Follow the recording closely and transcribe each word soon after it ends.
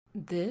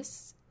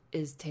This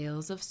is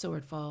Tales of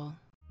Swordfall.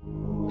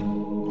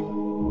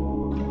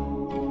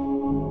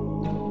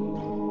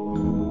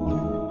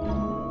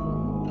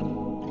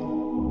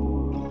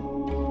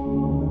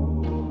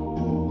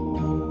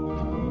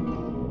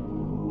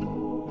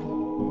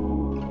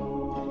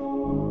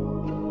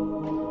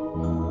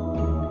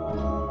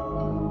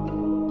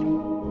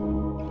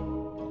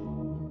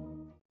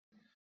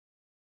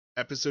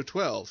 Episode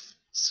 12,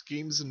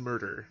 Schemes and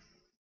Murder.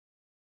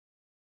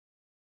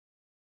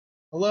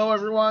 Hello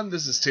everyone,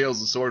 this is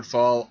Tales of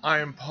Swordfall. I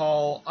am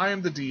Paul, I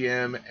am the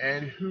DM,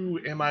 and who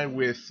am I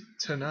with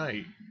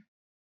tonight?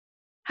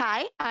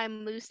 Hi,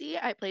 I'm Lucy.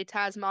 I play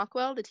Taz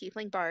Mockwell, the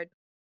Tiefling Bard.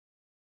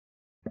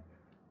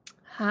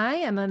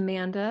 Hi, I'm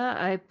Amanda.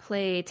 I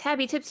play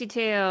Tabby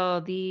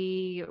Tipsytail,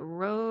 the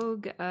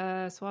rogue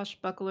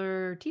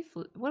swashbuckler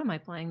tiefling. What am I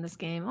playing this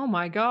game? Oh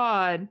my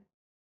god.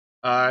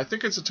 I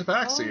think it's a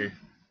Tabaxi.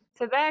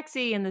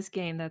 Tabaxi in this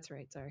game, that's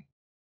right, sorry.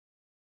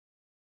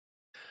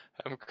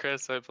 I'm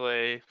Chris. I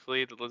play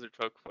Flea, the Lizard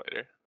Folk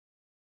Fighter.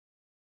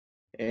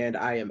 And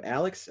I am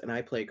Alex, and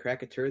I play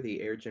Krakatur, the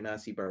Air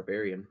Genasi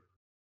Barbarian.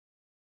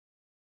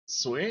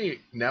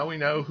 Sweet, now we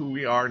know who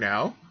we are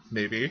now,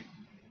 maybe.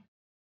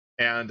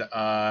 And,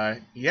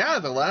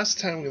 the last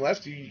time we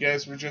left you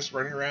guys were just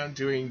running around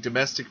doing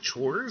domestic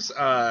chores,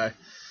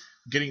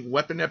 getting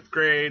weapon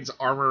upgrades,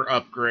 armor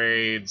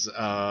upgrades,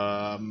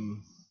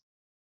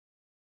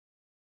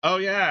 Oh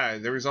yeah,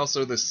 there was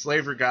also the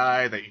slaver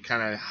guy that you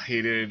kind of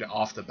hated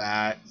off the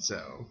bat,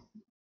 so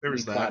there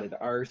was We plotted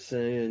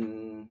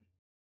arson.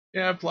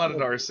 Yeah,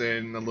 plotted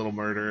arson, a little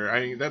murder.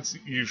 I mean, that's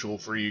usual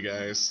for you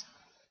guys.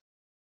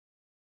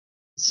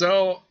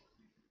 So,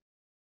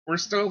 we're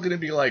still going to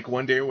be like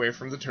one day away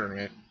from the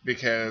tournament,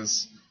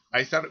 because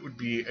I thought it would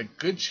be a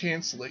good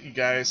chance to let you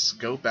guys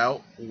scope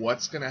out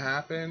what's going to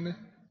happen,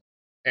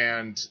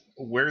 and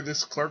where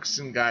this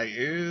Clarkson guy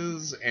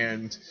is,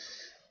 and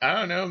I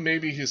don't know,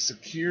 maybe his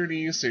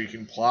security, so you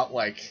can plot,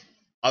 like,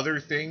 other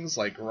things,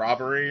 like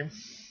robbery.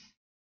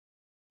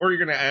 Or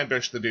you're gonna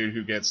ambush the dude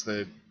who gets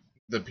the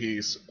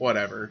piece,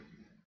 whatever.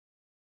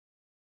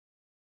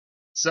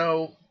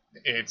 So,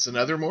 it's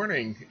another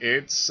morning.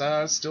 It's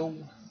still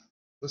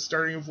the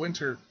starting of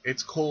winter.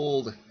 It's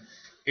cold.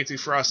 It's a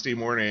frosty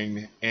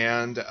morning.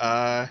 And,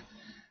 I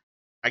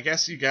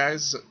guess you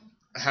guys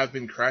have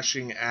been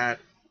crashing at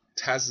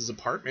Taz's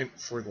apartment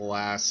for the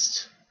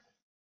last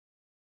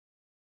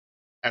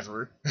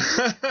ever.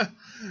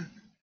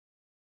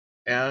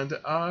 And,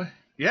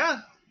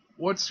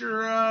 what's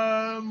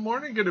your,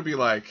 morning gonna be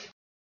like?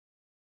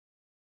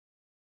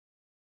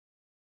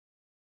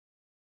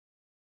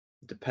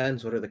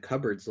 Depends, what are the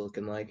cupboards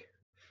looking like?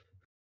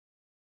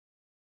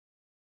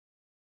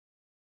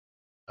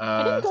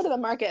 I didn't go to the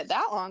market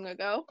that long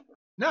ago.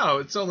 No,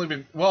 it's only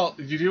been, well,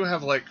 you do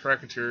have, like,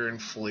 Krakatur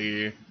and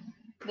Flea.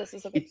 This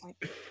is a good point.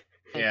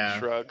 Yeah.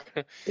 Shrug.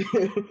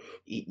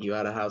 Eating you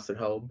out of house at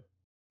home.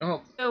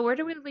 Oh, So where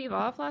did we leave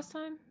off last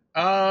time?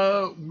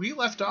 we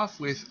left off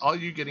with all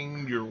you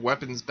getting your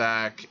weapons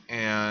back,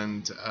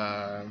 and,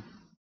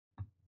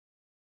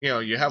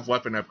 you have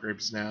weapon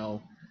upgrades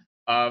now.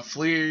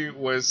 Flea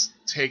was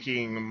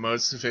taking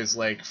most of his,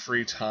 like,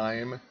 free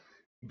time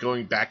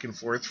going back and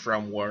forth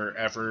from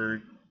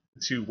wherever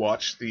to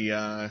watch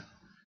the,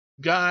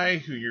 guy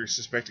who you're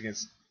suspecting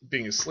is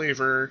being a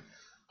slaver.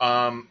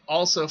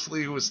 Also,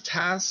 Flea was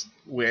tasked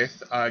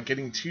with,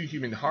 getting 2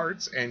 human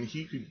hearts, and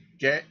he could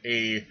get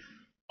a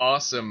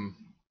awesome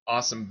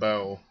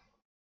bow.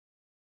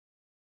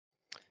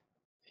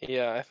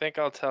 Yeah, I think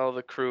I'll tell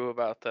the crew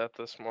about that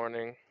this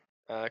morning,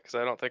 because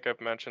I don't think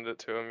I've mentioned it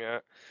to him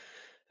yet.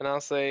 And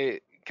I'll say,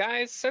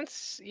 guys,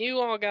 since you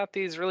all got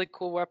these really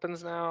cool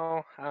weapons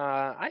now,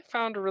 I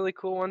found a really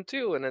cool one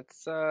too, and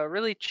it's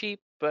really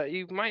cheap, but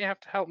you might have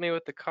to help me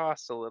with the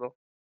cost a little.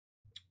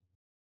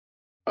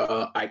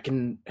 I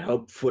can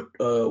help foot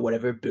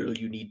whatever bill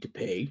you need to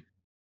pay.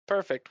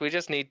 Perfect. We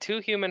just need 2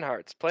 human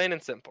hearts, plain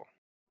and simple.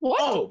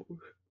 What? Oh,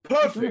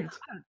 perfect!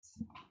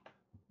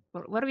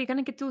 What are we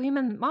gonna get to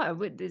human? Well,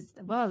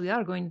 we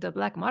are going to the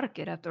black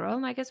market after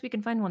all. I guess we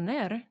can find one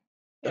there.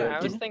 Yeah,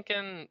 I was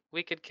thinking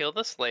we could kill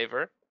the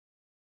slaver,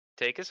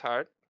 take his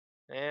heart,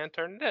 and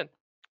turn it in.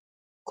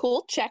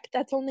 Cool, check.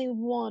 That's only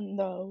 1,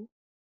 though.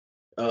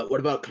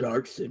 What about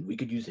Clarkson? We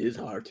could use his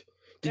heart.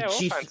 Yeah,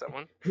 we'll find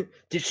someone.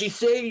 Did she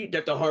say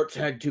that the hearts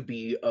had to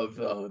be of,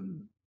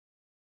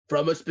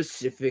 from a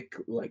specific,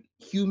 like,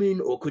 human,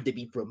 or could they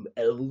be from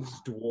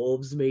elves,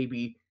 dwarves,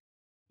 maybe?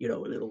 You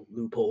know, a little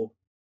loophole.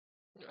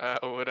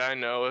 Would I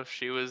know if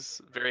she was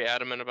very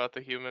adamant about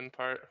the human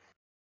part?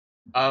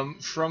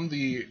 From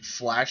the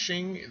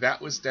flashing, that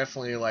was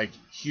definitely, like,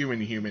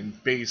 human,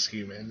 base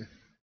human.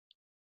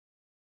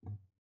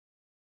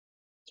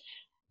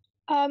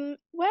 Well,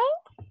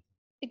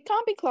 it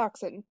can't be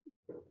Clarkson.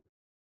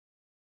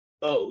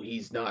 Oh,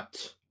 he's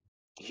not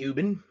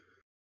human?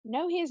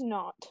 No, he is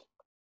not.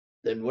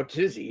 Then what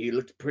is he? He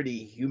looked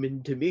pretty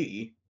human to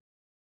me.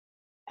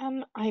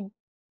 I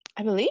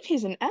believe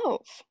he's an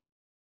elf.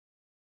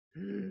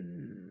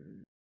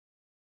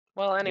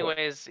 Well,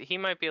 anyways, he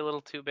might be a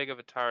little too big of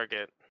a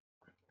target.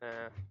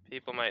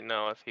 People might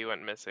know if he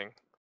went missing.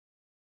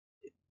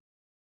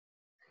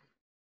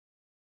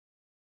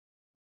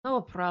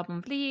 No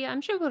problem, Flea.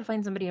 I'm sure we'll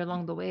find somebody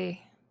along the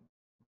way.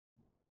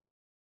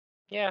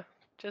 Yeah,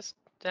 just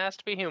it has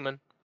to be human.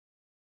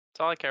 That's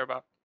all I care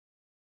about.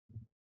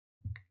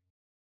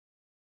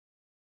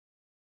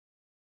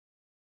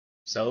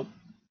 So,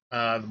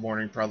 the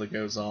morning probably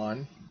goes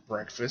on.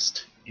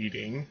 Breakfast,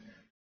 eating,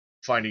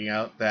 finding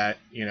out that,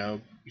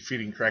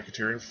 feeding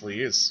Krakatur and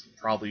Flea is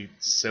probably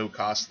so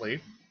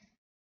costly.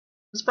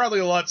 It's probably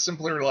a lot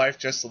simpler life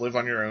just to live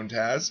on your own,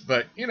 Taz,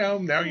 but,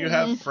 now you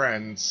have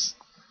friends.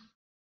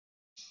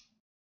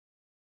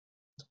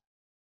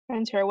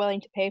 Friends who are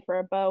willing to pay for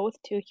a bow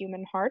with 2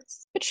 human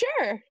hearts. But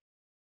sure.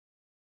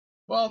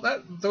 Well,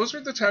 those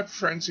are the type of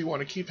friends you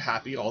want to keep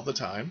happy all the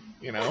time,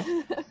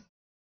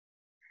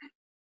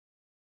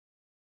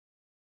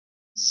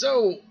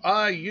 So,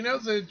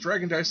 the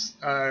Dragon Dice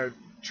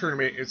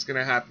tournament is going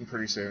to happen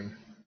pretty soon.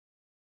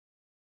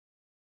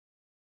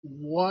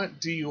 What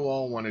do you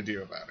all want to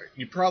do about it?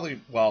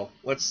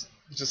 Let's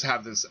just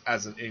have this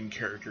as an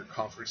in-character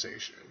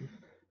conversation.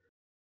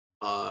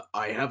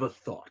 I have a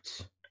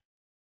thought.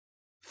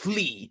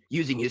 Flea,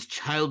 using his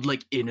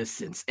childlike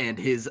innocence and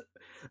his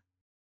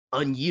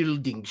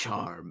unyielding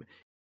charm,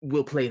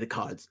 will play the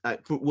cards.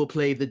 Will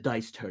play the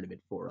dice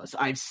tournament for us.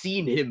 I've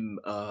seen him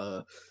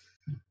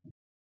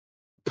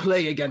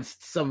play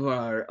against some of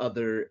our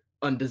other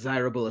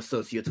undesirable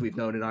associates we've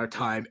known in our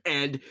time,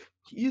 and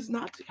he is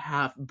not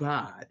half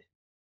bad.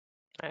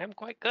 I am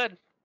quite good.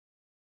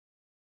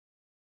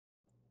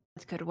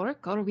 That could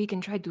work, or we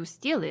can try to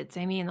steal it.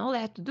 I mean, all I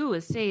have to do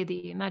is say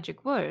the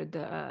magic word.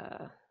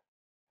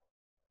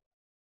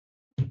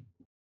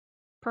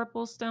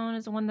 Purple stone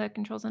is the one that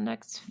controls the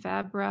next.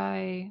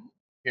 Fabri.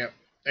 Yep.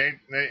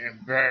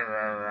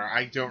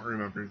 I don't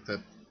remember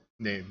the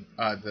name,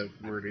 the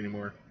word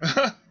anymore.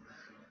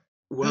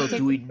 Well,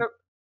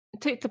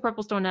 take the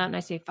purple stone out and I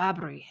say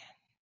Fabri.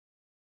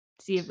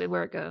 See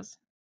where it goes.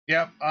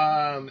 Yep.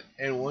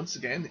 And once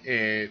again,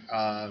 it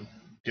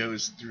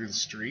goes through the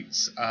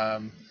streets,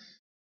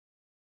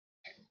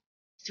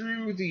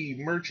 through the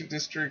merchant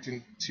district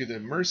into the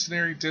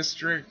mercenary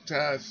district,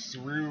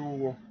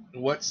 through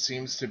what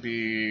seems to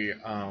be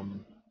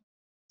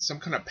some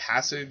kind of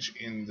passage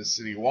in the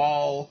city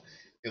wall.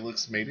 It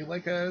looks maybe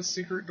like a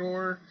secret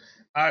door.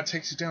 It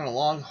takes you down a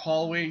long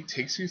hallway,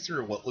 takes you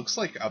through what looks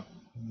like a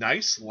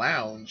nice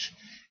lounge,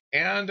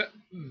 and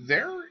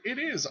there it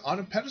is on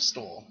a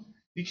pedestal.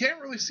 You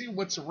can't really see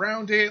what's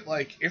around it.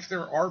 Like, if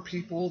there are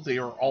people, they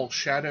are all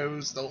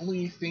shadows. The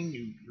only thing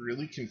you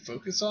really can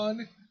focus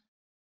on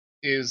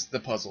is the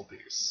puzzle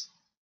piece.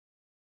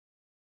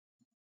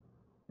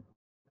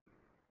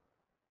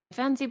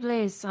 Fancy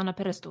place on a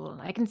pedestal.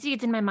 I can see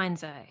it in my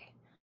mind's eye.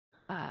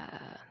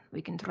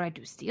 We can try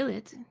to steal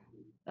it.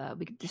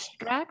 We could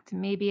distract,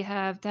 maybe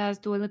have Taz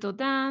do a little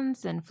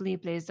dance, and Flea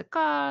plays the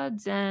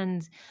cards,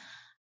 and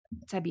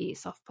Tabby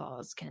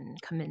Softpaws can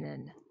come in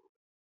and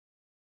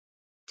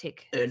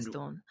take the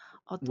stone.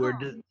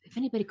 Although, if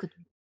anybody could...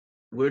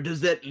 Where does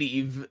that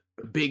leave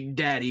Big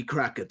Daddy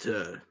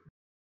Krakatur?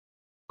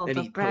 Well,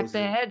 to crack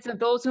the heads of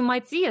those who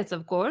might see us,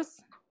 of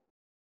course.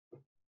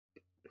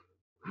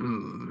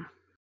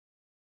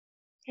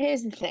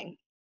 Here's the thing.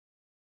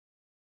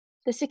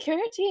 The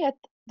security at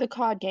the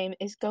card game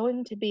is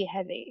going to be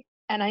heavy,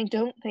 and I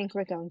don't think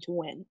we're going to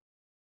win.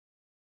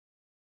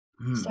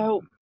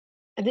 So,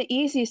 the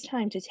easiest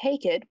time to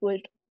take it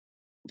would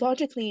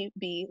logically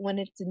be when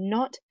it's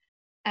not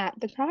at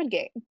the card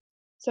game.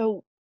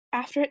 So,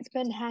 after it's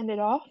been handed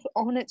off,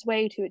 on its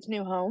way to its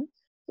new home,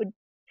 would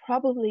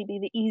probably be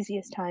the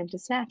easiest time to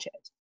snatch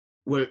it.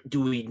 Well,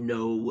 do we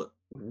know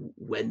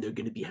when they're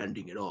going to be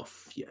handing it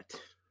off yet?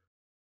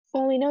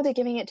 Well, we know they're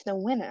giving it to the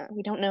winner.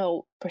 We don't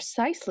know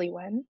precisely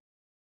when.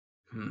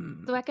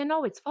 So I can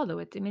always follow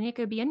it. I mean, it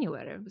could be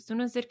anywhere. As soon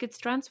as it gets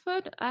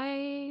transferred,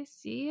 I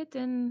see it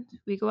and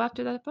we go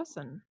after that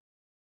person.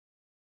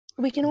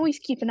 We can always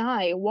keep an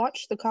eye,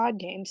 watch the card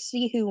game,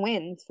 see who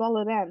wins,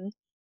 follow them,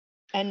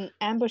 and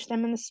ambush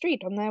them in the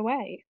street on their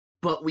way.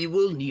 But we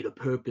will need a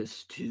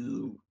purpose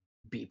to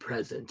be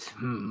present.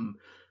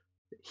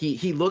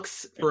 He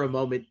looks for a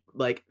moment,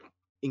 like,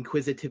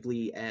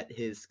 inquisitively at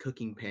his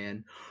cooking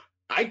pan.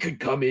 I could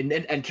come in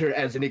and enter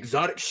as an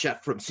exotic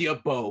chef from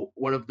Siabo,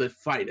 one of the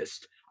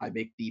finest. I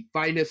make the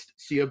finest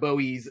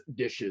Siaboese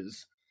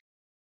dishes.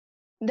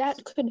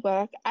 That could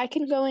work. I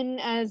can go in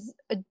as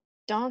a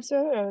dancer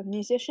or a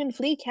musician.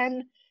 Flea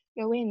can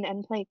go in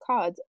and play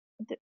cards.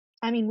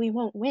 I mean, we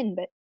won't win,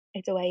 but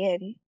it's a way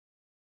in.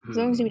 As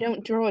long as we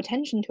don't draw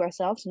attention to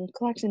ourselves and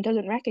Clarkson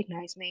doesn't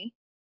recognize me.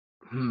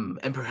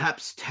 And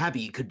perhaps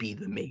Tabby could be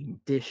the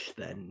main dish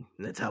then.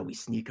 That's how we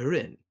sneak her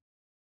in.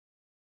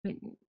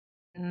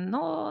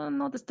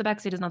 No, this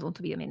tabaxi does not want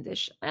to be a main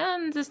dish.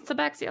 And this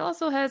tabaxi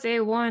also has a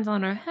warrant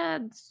on her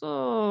head,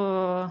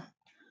 so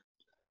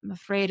I'm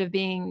afraid of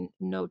being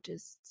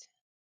noticed.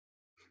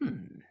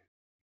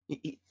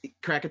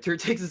 Krakatur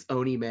takes his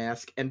Oni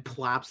mask and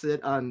plops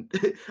it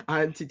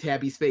onto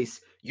Tabby's face.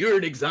 You're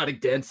an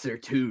exotic dancer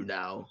too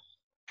now.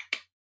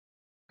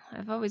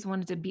 I've always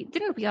wanted to be.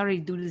 Didn't we already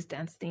do this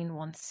dance thing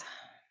once?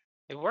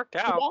 It worked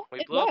out. Well, We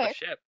it blew up a worked.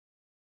 ship.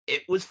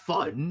 It was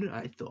fun,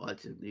 I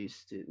thought. At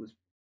least it was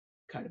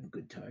kind of a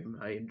good time.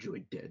 I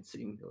enjoyed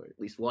dancing, or at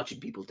least watching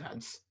people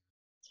dance.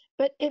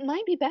 But it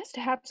might be best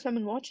to have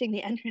someone watching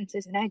the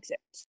entrances and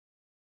exits.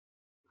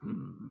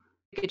 Hmm.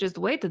 We could just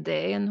wait a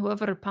day, and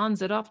whoever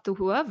pawns it off to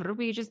whoever,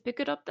 we just pick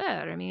it up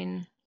there. I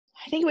mean,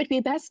 I think it would be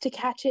best to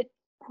catch it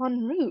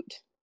en route.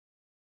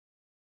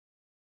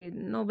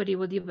 nobody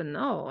would even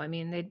know. I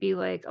mean, they'd be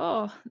like,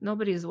 "Oh,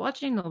 nobody's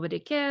watching, nobody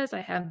cares.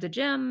 I have the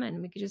gem,"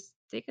 and we could just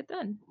take it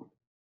then.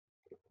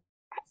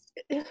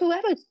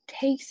 Whoever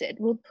takes it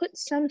will put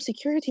some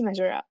security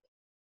measure up.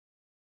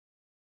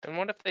 And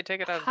what if they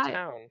take it out of Hi.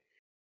 town?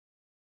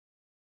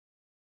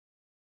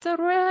 So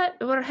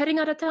we're heading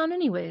out of town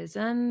anyways,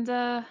 and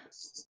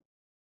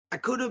I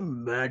could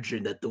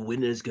imagine that the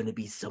winner is going to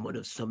be someone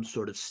of some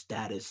sort of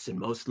status and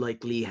most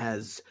likely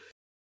has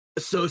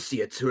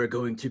associates who are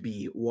going to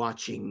be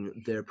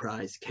watching their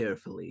prize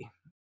carefully.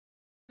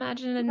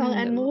 imagine. Well,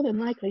 and more than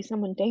likely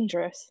someone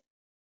dangerous.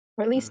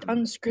 Or at least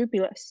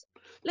unscrupulous.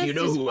 Do you let's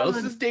know just who fall else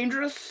in- is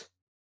dangerous?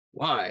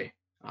 Why?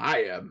 I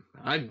am.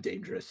 I'm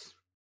dangerous.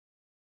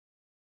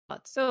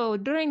 So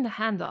during the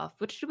handoff,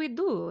 what should we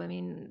do? I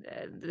mean,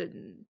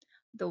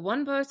 the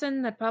one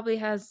person that probably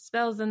has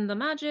spells and the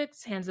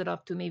magics hands it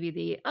off to maybe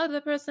the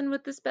other person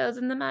with the spells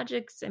and the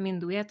magics. I mean,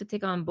 do we have to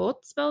take on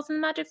both spells and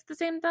magics at the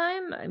same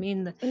time? I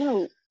mean,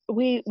 No,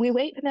 we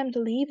wait for them to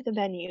leave the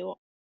venue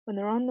when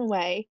they're on the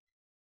way,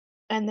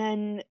 and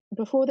then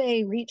before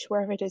they reach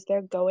wherever it is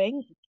they're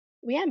going,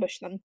 we ambush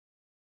them.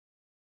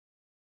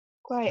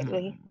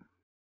 Quietly.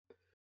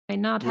 may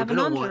not We're have an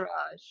gonna want-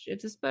 entourage.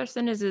 If this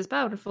person is as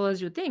powerful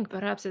as you think,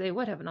 perhaps they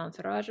would have an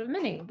entourage of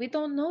many. We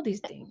don't know these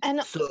things.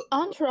 And So,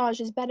 entourage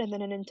is better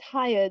than an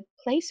entire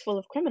place full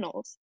of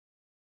criminals.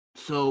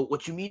 so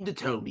what you mean to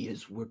tell me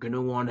is we're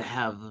gonna want to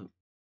have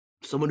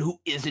someone who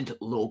isn't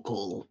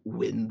local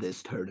win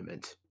this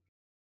tournament.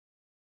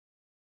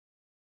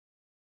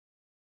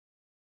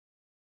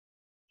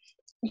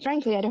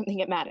 Frankly, I don't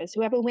think it matters.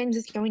 Whoever wins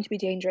is going to be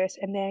dangerous,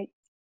 and they're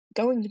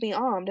going to be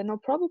armed, and they'll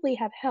probably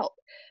have help.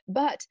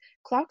 But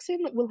Clarkson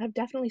will have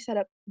definitely set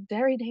up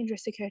very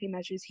dangerous security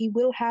measures. He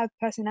will have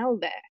personnel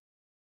there.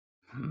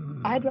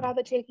 I'd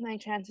rather take my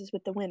chances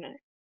with the winner.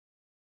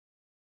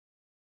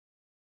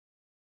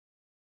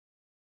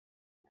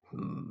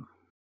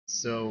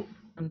 So,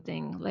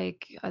 Something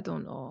like, I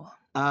don't know.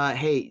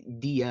 Hey,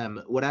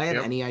 DM, would I have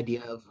Yep. any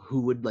idea of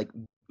who would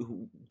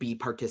who be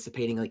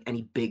participating? Like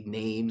any big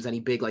names, any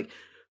big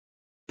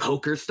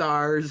poker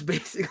stars,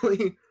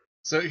 basically?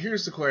 so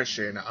here's the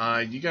question.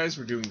 You guys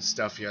were doing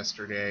stuff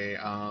yesterday,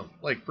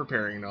 like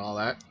preparing and all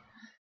that,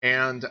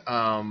 and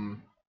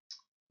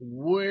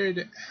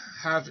would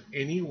have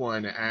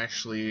anyone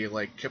actually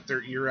kept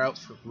their ear out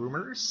for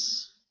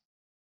rumors?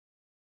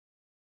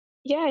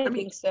 Yeah, I mean-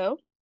 think so.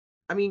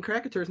 I mean,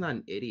 Krakator's not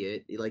an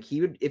idiot. Like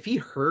he would, if he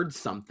heard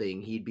something,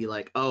 he'd be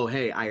like, "Oh,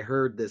 hey, I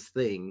heard this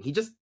thing." He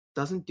just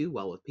doesn't do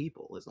well with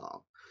people, is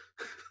all.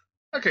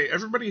 Okay,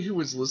 everybody who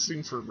was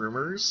listening for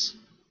rumors,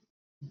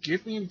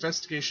 give me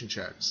investigation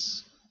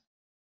checks.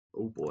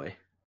 Oh boy.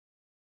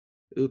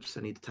 Oops, I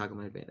need to toggle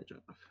my advantage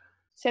off.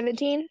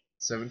 17?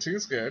 17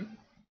 is good.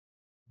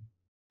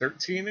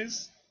 13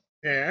 is,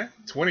 yeah.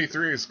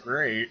 23 is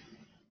great.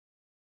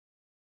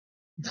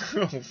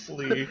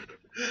 Hopefully.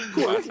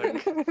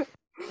 Classic.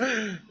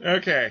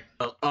 Okay.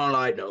 Well, all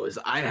I know is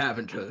I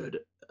haven't heard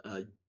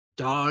a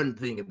darn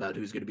thing about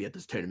who's going to be at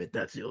this tournament.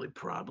 That's the only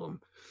problem.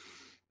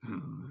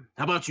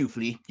 How about you,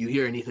 Flea? You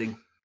hear anything?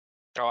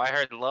 Oh, I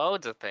heard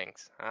loads of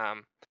things.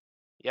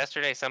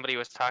 Yesterday somebody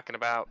was talking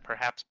about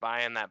perhaps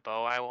buying that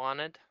bow I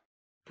wanted.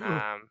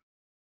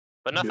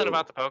 But nothing No.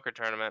 about the poker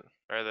tournament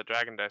or the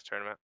Dragon Dice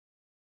tournament.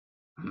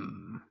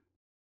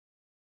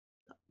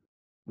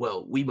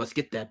 Well, we must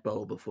get that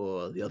bow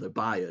before the other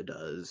buyer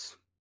does.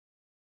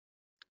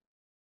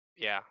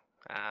 Yeah.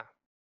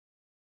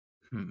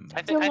 Hmm.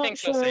 I Still not think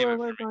they'll save sure it.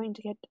 we're going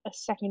to get a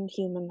second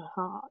human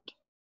heart.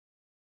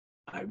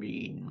 I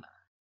mean,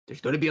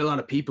 there's going to be a lot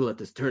of people at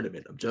this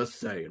tournament. I'm just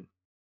saying.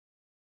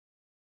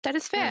 That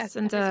is fair. Yes,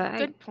 and, that is a I-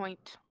 good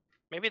point.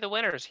 Maybe the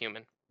winner's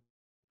human.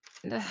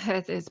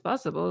 It's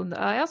possible.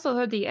 I also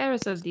heard the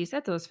heiress of the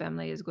Setos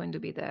family is going to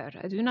be there.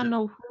 I do not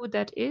know who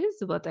that is,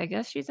 but I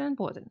guess she's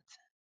important.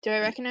 Do I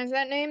recognize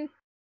that name?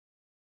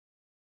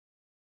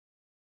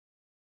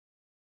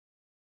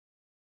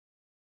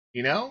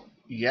 You know,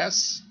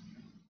 yes.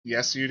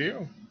 Yes, you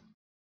do.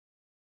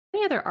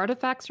 Any other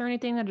artifacts or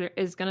anything that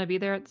is going to be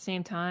there at the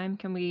same time?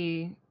 Can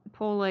we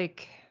pull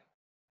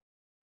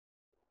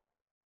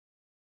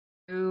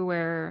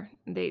where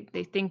they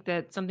think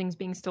that something's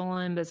being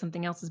stolen, but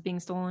something else is being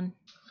stolen?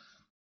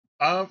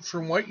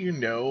 From what you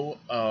know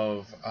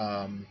of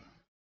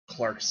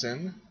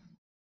Clarkson,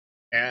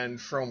 and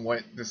from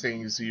what the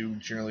things you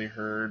generally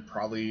heard,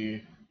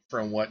 probably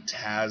from what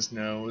Taz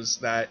knows,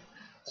 that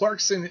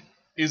Clarkson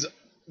is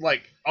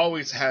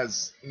always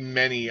has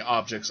many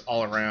objects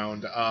all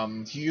around.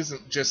 He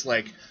isn't just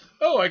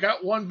oh, I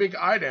got one big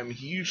item.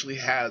 He usually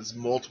has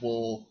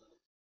multiple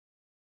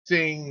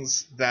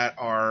things that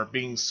are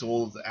being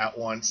sold at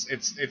once.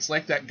 It's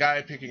like that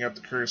guy picking up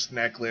the cursed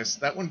necklace.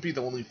 That wouldn't be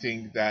the only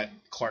thing that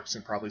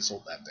Clarkson probably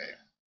sold that day.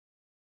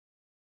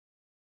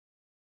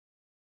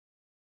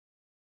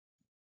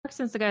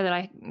 Clarkson's the guy that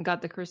I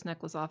got the cursed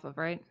necklace off of,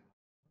 right?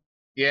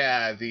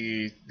 Yeah,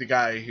 the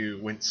guy who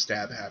went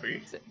stab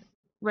happy.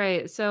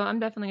 Right, so I'm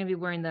definitely going to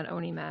be wearing that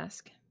Oni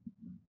mask.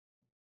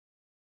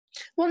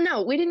 Well,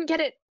 no, we didn't get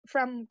it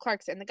from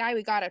Clarkson. The guy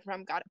we got it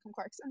from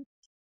Clarkson.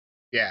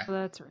 Yeah. Oh,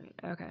 that's right.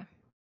 Okay.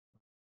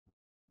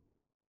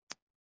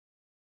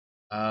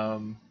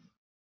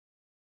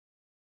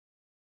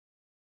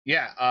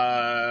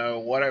 Yeah,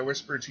 what I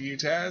whispered to you,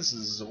 Taz,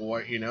 is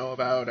what you know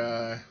about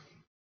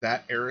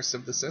that heiress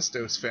of the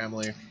Sestos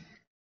family.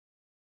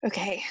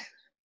 Okay.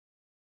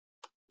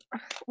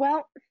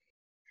 Well,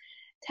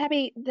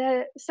 Tabby,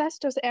 the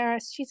Sestos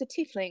heiress, she's a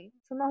tiefling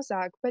from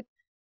Ozark, but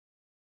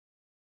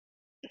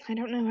I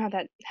don't know how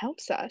that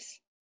helps us.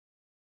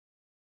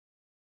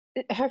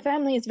 Her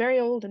family is very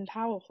old and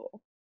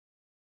powerful.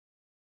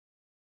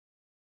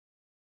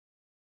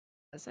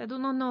 Yes, I do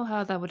not know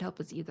how that would help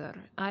us either.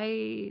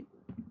 I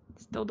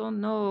still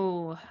don't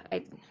know.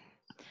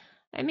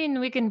 I mean,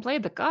 we can play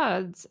the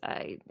cards.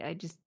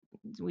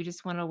 We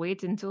just want to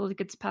wait until it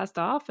gets passed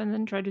off and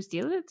then try to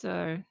steal it,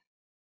 or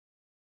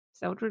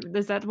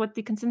is that what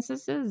the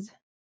consensus is?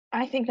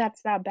 I think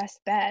that's our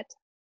best bet.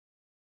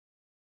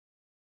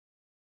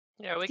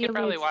 Yeah, we Steal could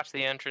probably it. watch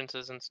the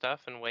entrances and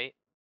stuff and wait.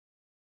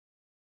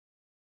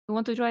 We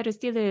want to try to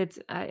steal it.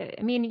 I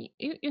mean,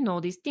 you know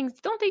these things.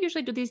 Don't they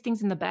usually do these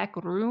things in the back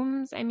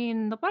rooms? I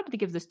mean, they'll probably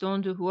give the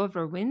stone to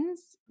whoever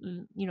wins,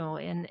 you know,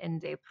 in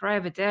a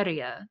private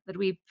area that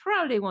we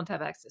probably won't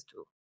have access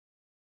to.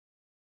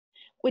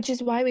 Which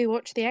is why we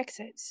watch the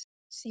exits,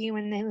 see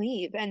when they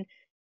leave, and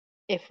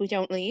if we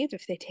don't leave,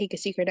 if they take a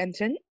secret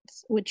entrance,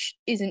 which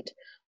isn't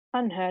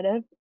unheard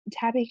of,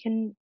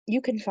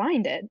 you can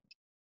find it.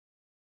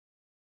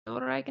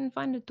 Or I can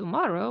find it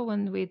tomorrow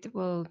when we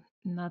will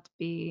not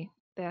be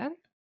there.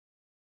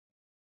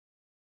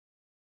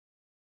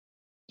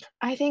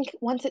 I think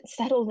once it's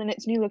settled in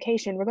its new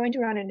location, we're going to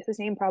run into the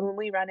same problem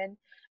we run in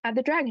at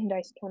the Dragon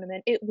Dice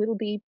tournament. It will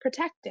be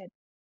protected.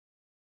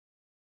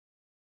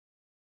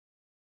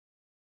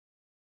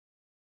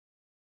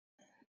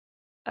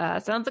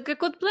 Sounds like a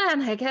good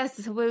plan, I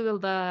guess. We will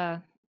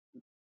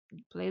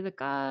play the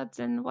cards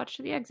and watch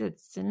the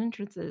exits and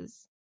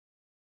entrances.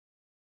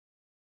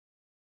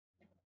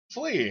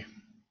 Flea,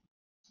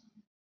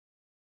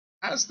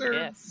 as they're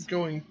Yes.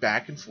 going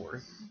back and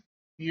forth,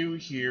 you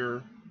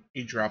hear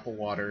a drop of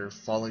water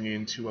falling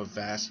into a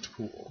vast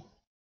pool.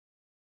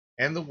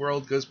 And the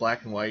world goes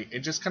black and white. It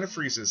just kind of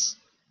freezes.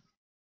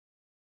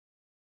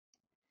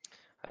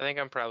 I think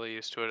I'm probably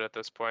used to it at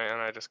this point,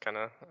 and I just kind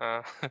of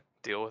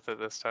deal with it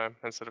this time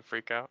instead of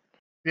freak out.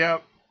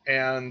 Yep,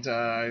 and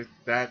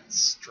that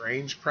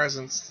strange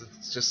presence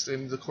that's just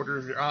in the corner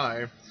of your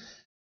eye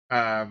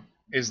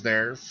is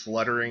there,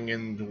 fluttering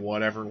in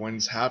whatever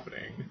one's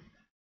happening.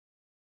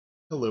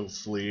 Hello,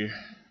 Flea.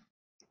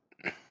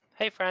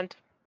 Hey, friend.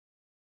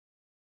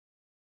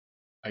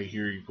 I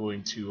hear you're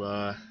going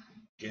to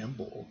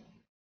gamble.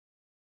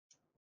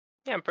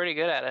 Yeah, I'm pretty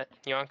good at it.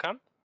 You want to come?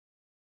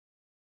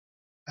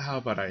 How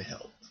about I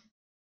help?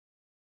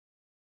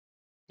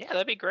 Yeah,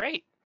 that'd be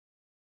great.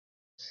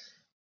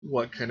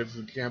 What kind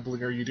of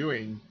gambling are you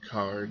doing?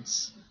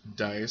 Cards?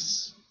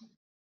 Dice?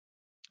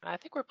 I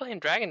think we're playing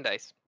Dragon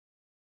Dice.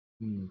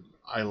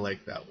 I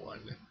like that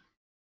one.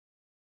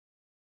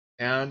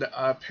 And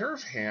a pair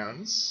of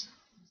hands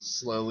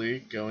slowly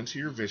go into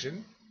your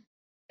vision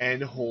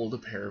and hold a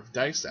pair of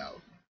dice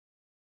out.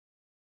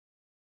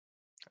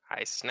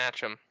 I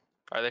snatch them.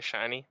 Are they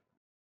shiny?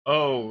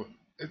 Oh,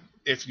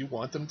 if you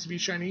want them to be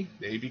shiny,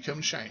 they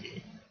become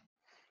shiny.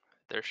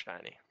 They're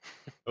shiny.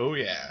 Oh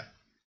yeah.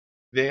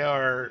 They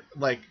are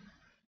like,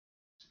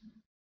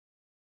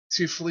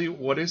 to Flea,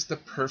 what is the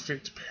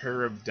perfect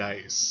pair of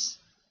dice?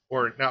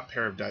 Or not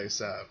pair of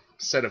dice,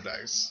 set of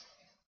dice.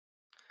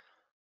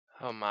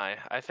 Oh my,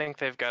 I think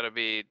they've got to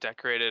be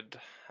decorated,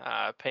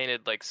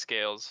 painted like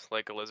scales,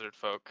 like a lizard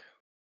folk.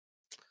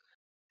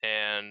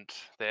 And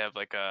they have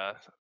like a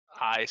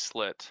eye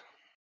slit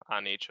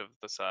on each of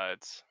the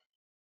sides.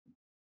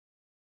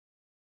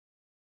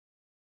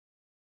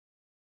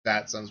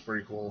 That sounds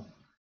pretty cool.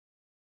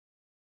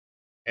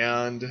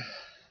 And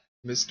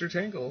Mr.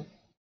 Tangle.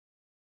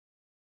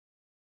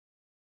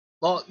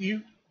 Well,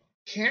 you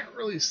can't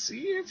really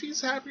see if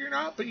he's happy or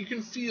not, but you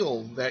can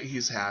feel that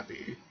he's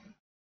happy.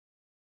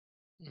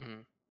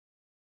 Mm-hmm.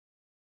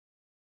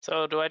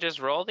 So do I just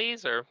roll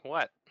these or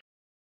what?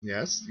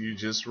 Yes, you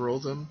just roll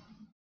them,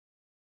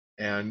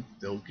 and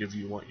they'll give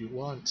you what you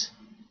want.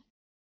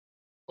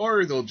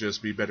 Or they'll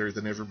just be better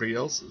than everybody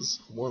else's.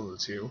 One of the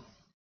two.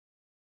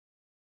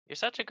 You're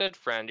such a good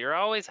friend. You're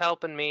always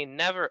helping me,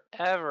 never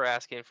ever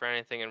asking for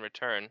anything in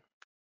return.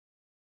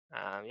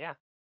 Yeah.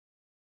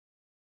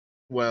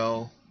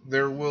 Well,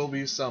 there will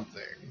be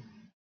something.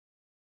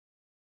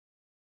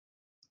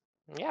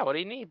 Yeah, what do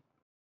you need?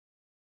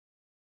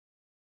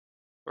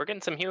 We're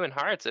getting some human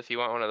hearts if you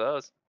want one of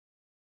those.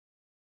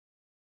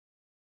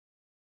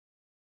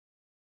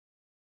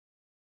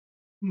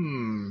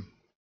 Do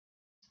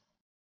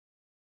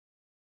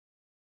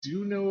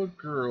know a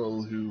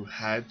girl who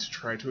had to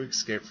try to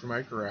escape from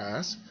my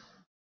grasp.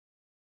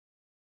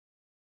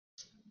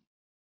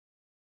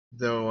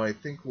 Though I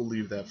think we'll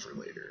leave that for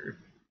later.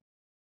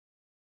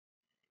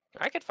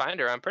 I could find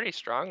her. I'm pretty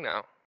strong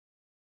now.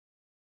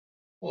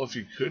 Well, if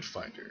you could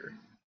find her,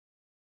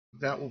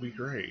 that will be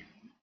great.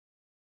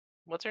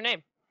 What's her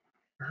name?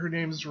 Her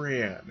name's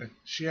Rayanne.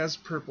 She has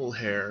purple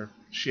hair.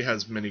 She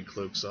has many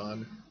cloaks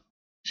on.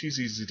 She's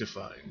easy to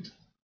find.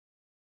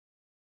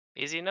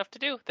 Easy enough to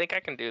do. Think I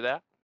can do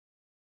that.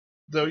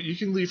 Though you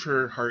can leave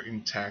her heart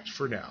intact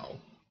for now.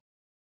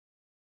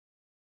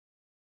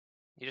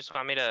 You just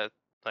want me to,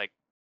 like,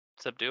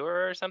 subdue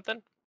her or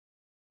something?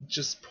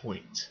 Just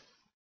point.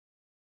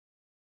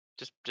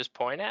 Just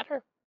point at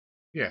her?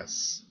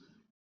 Yes.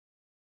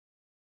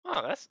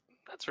 Oh,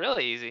 that's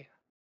really easy.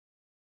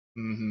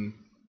 Mm-hmm.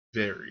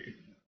 Very.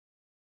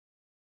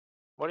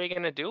 What are you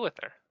gonna do with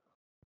her?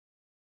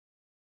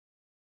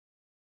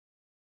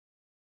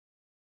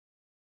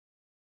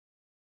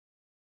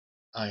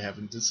 I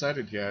haven't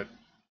decided yet.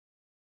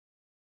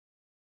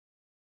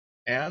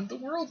 And the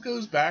world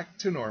goes back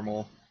to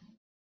normal.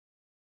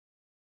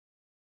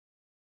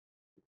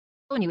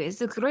 Anyways,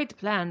 the great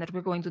plan that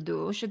we're going to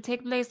do should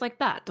take place like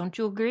that, don't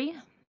you agree?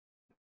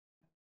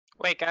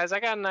 Wait, guys,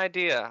 I got an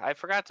idea. I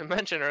forgot to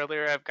mention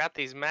earlier, I've got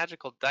these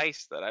magical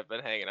dice that I've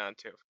been hanging on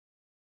to.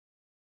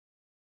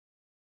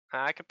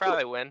 I could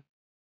probably win.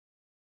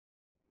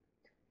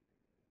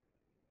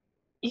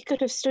 You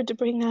could have stood to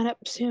bring that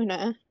up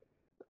sooner.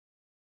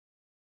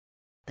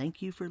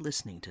 Thank you for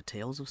listening to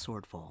Tales of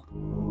Swordfall.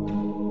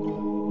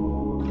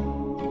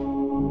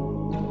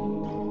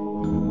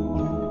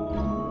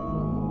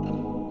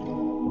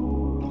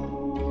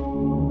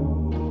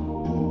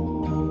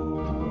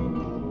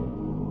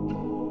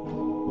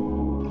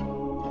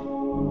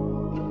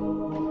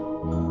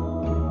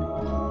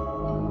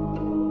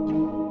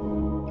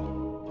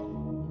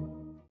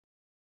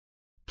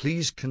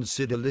 Please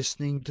consider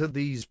listening to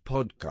these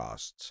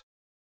podcasts.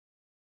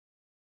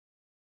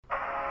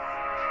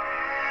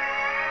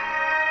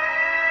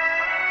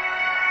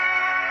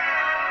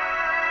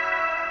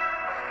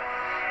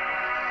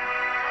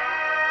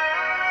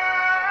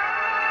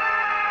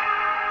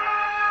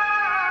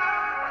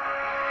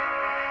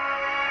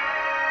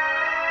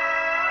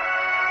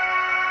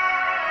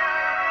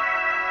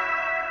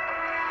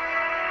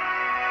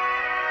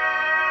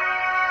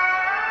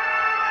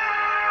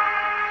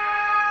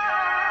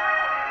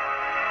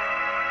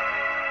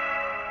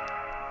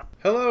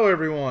 Hello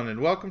everyone, and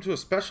welcome to a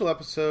special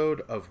episode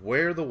of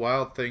Where the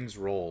Wild Things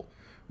Roll.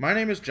 My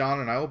name is John,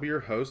 and I will be your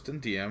host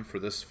and DM for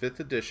this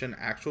 5th edition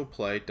actual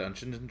play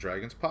Dungeons &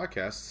 Dragons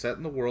podcast set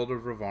in the world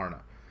of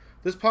Ravarna.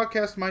 This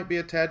podcast might be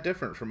a tad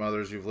different from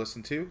others you've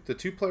listened to. The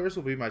two players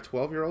will be my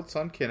 12-year-old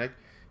son Kinnick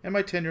and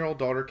my 10-year-old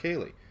daughter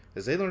Kaylee,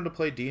 as they learn to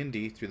play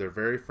D&D through their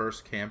very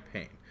first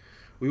campaign.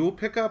 We will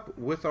pick up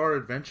with our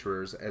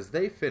adventurers as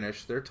they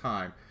finish their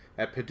time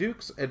at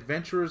Paduke's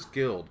Adventurers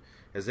Guild,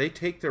 as they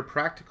take their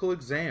practical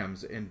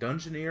exams in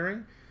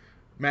dungeoneering,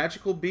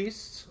 magical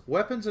beasts,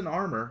 weapons and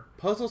armor,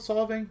 puzzle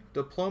solving,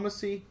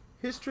 diplomacy,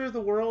 history of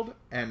the world,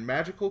 and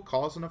magical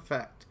cause and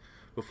effect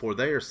before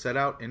they are set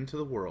out into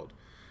the world.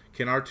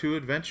 Can our two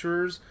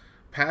adventurers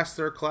pass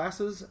their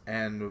classes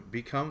and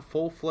become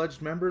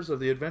full-fledged members of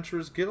the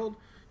Adventurers Guild?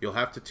 You'll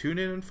have to tune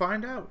in and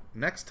find out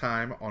next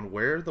time on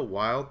Where the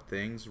Wild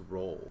Things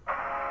Roll.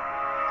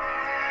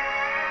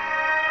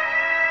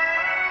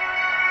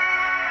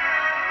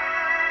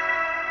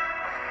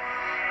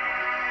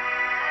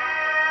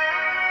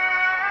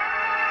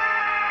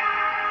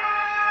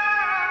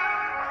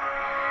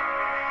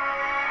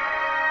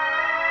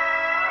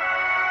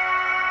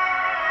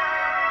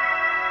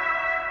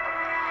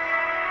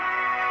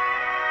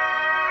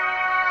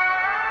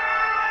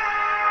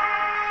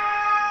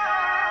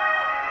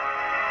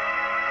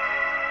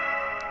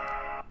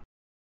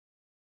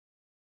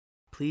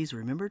 Please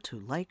remember to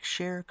like,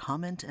 share,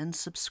 comment, and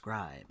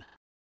subscribe.